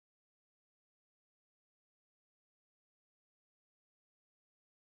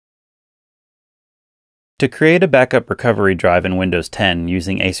To create a backup recovery drive in Windows 10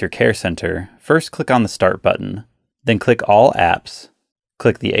 using Acer Care Center, first click on the Start button, then click All Apps,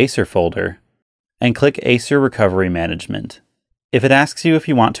 click the Acer folder, and click Acer Recovery Management. If it asks you if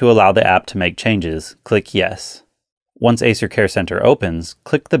you want to allow the app to make changes, click Yes. Once Acer Care Center opens,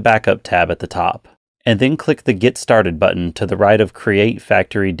 click the Backup tab at the top, and then click the Get Started button to the right of Create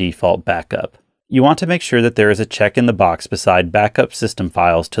Factory Default Backup. You want to make sure that there is a check in the box beside Backup System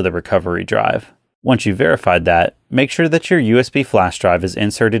Files to the recovery drive. Once you've verified that, make sure that your USB flash drive is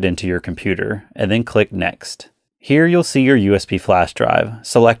inserted into your computer, and then click Next. Here you'll see your USB flash drive,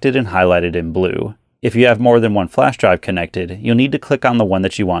 selected and highlighted in blue. If you have more than one flash drive connected, you'll need to click on the one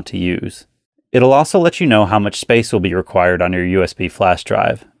that you want to use. It'll also let you know how much space will be required on your USB flash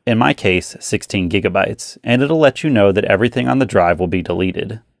drive, in my case 16 gigabytes, and it'll let you know that everything on the drive will be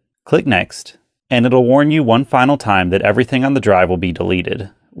deleted. Click Next, and it'll warn you one final time that everything on the drive will be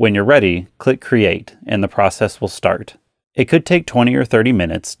deleted. When you're ready, click Create, and the process will start. It could take 20 or 30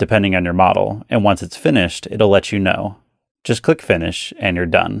 minutes, depending on your model, and once it's finished, it'll let you know. Just click Finish, and you're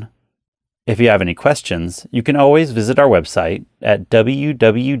done. If you have any questions, you can always visit our website at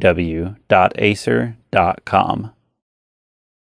www.acer.com.